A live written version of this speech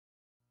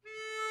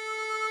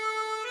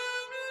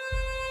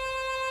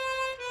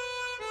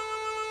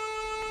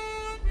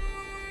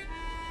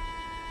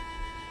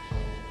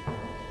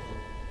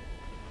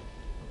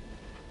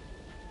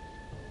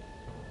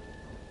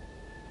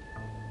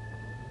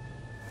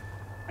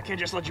I can't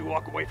just let you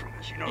walk away from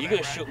this, you know that, You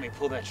gonna right? shoot me,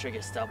 pull that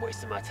trigger, stop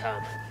wasting my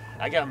time.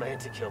 I got a man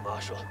to kill,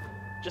 Marshal.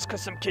 Just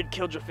because some kid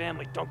killed your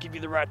family, don't give you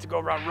the right to go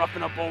around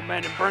roughing up old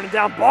men and burning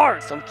down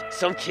bars.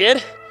 Some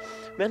kid?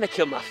 Man that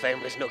killed my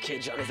family is no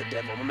kid. Johnny's the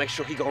devil. I'm gonna make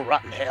sure he go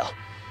rot in hell.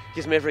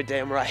 Gives me every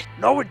damn right.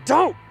 No, it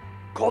don't.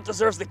 Colt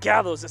deserves the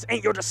gallows. This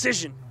ain't your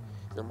decision.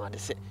 No, my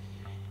decision.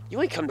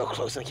 You ain't come no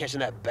closer than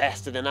catching that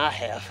bastard than I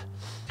have.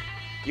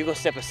 You gonna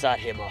step aside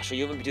here, Marshal.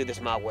 You let me do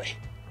this my way.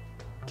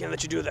 Can't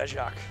let you do that,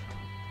 Jacques.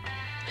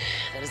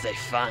 That is a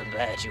fine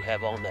badge you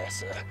have on there,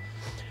 sir.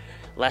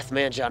 Last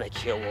man Johnny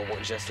killed wore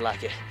one just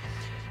like it.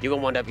 You're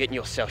gonna wind up getting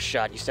yourself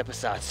shot. You step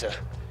aside, sir.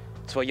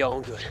 It's for your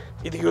own good.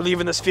 Either you're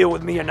leaving this field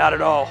with me or not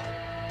at all.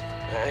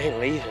 I ain't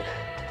leaving.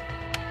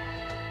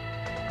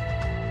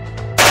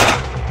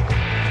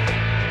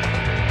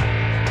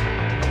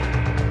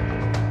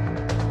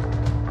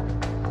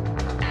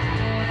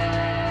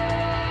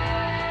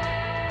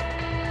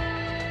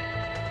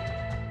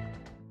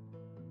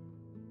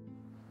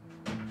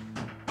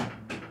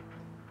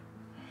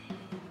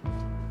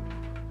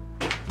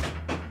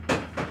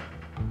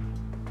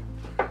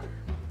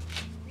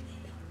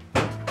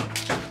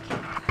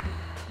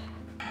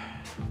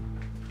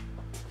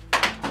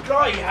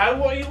 Righty-ho,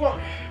 what do you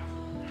want?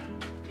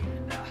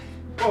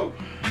 Whoa.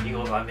 You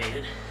gonna let me in?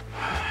 You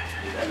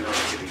better know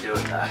what you be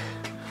doing, Doc.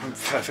 I'm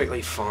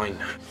perfectly fine.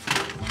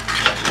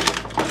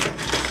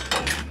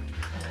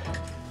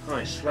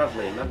 Nice,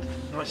 lovely.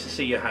 Nice to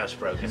see your house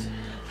broken.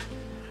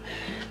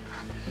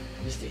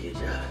 Just do your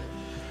job.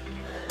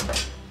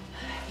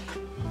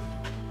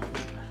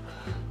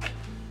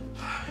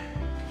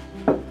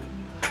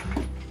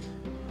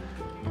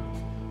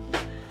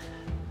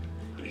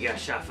 You got a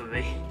shot for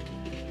me?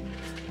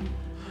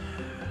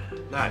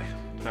 No,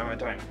 I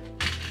don't.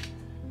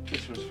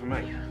 This was for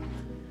me.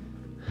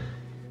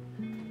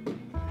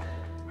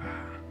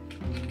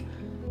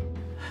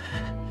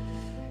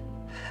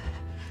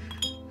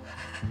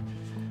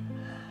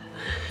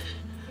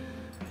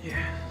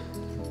 Yeah.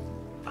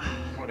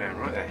 Hold down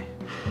right there.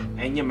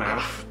 In your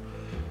mouth.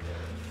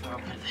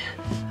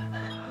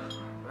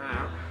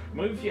 Now,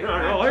 move your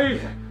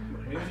hand.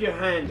 Move your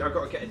hand. I've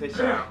got to get this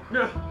out.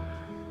 No.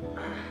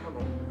 Come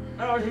on.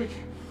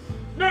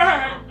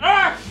 No.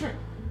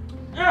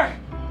 No.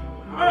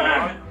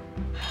 Alright.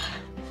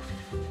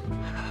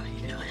 How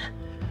you doing?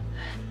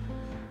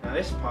 Now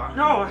this part,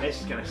 No. this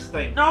is gonna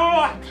stink.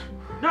 No.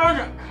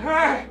 No.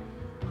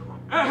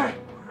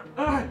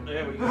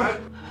 There we go.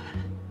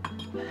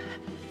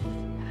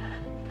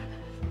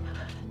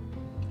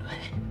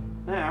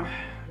 Now,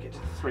 get to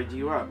 3D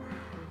you up.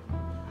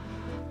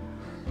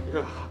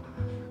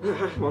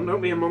 Come on,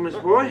 don't be a mama's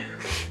boy.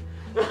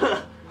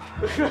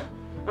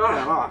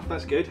 Laugh,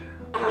 that's good.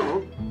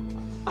 Come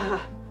on.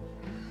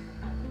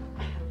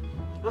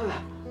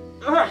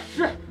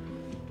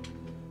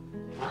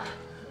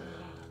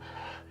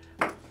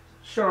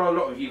 Sure, a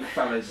lot of you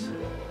fellas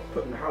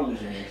putting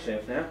holes in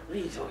yourself now. What are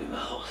you talking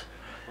about?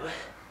 What?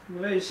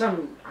 Well, there's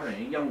some, I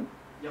don't know,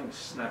 young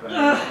snapper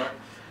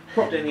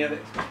popped in the other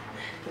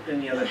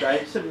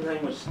day. Said his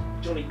name was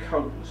Johnny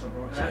Colt or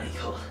something like that. Johnny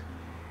Colt?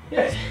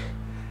 Yeah.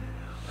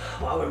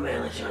 Why would a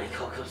man like Johnny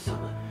Colt come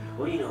somewhere?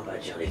 What do you know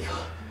about Johnny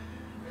Colt?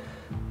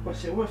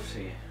 What's it worth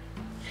to you?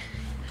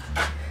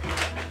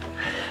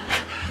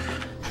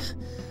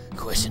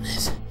 Question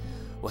is,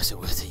 what's it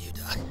worth to you,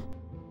 Doc?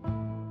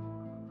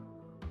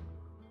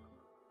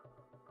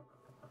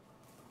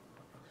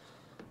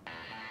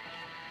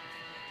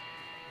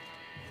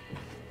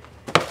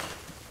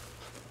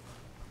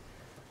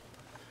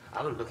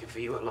 I've been looking for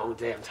you a long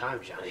damn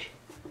time, Johnny.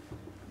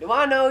 Do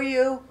I know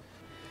you?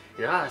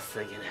 You know, I was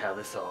thinking how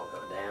this all go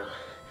down.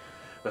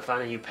 But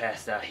finding you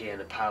passed out here in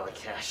a pile of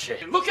cash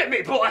shit. Look at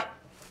me, boy!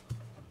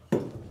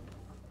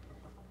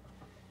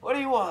 What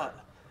do you want?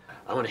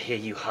 I want to hear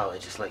you holler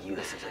just like you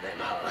listen to them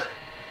holler.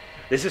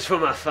 This is for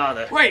my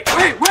father. Wait!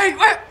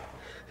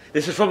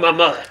 This is for my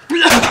mother.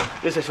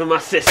 This is for my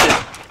sister.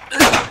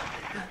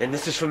 And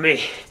this is for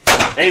me.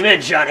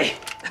 Amen, Johnny.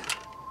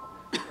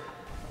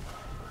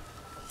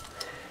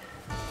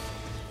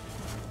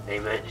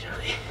 Amen,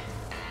 Johnny.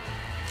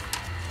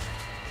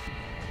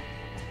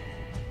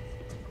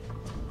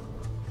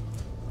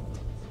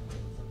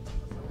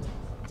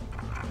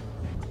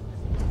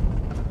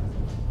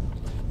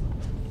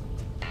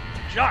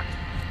 Jacques!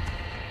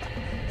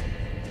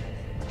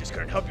 You just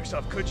couldn't help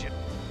yourself, could you?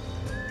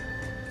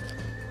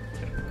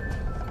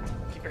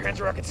 Keep your hands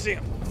where I can see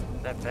them.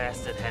 That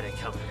bastard had it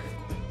coming.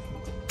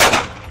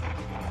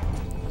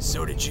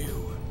 So did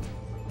you.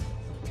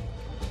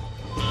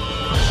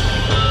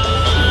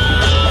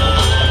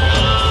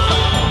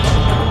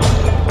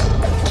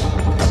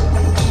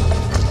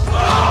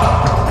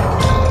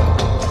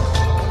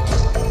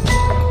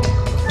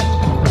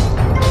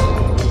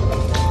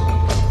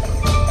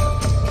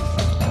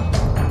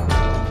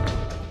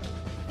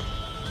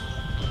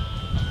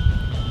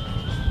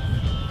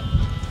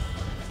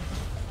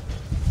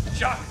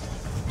 Jacques!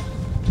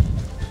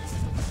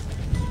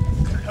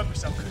 Couldn't help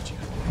yourself, could you?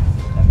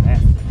 That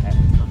bastard had it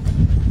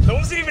coming. That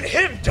wasn't even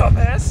him,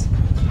 dumbass!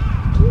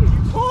 What are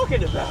you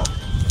talking about?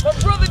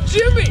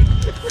 Jimmy!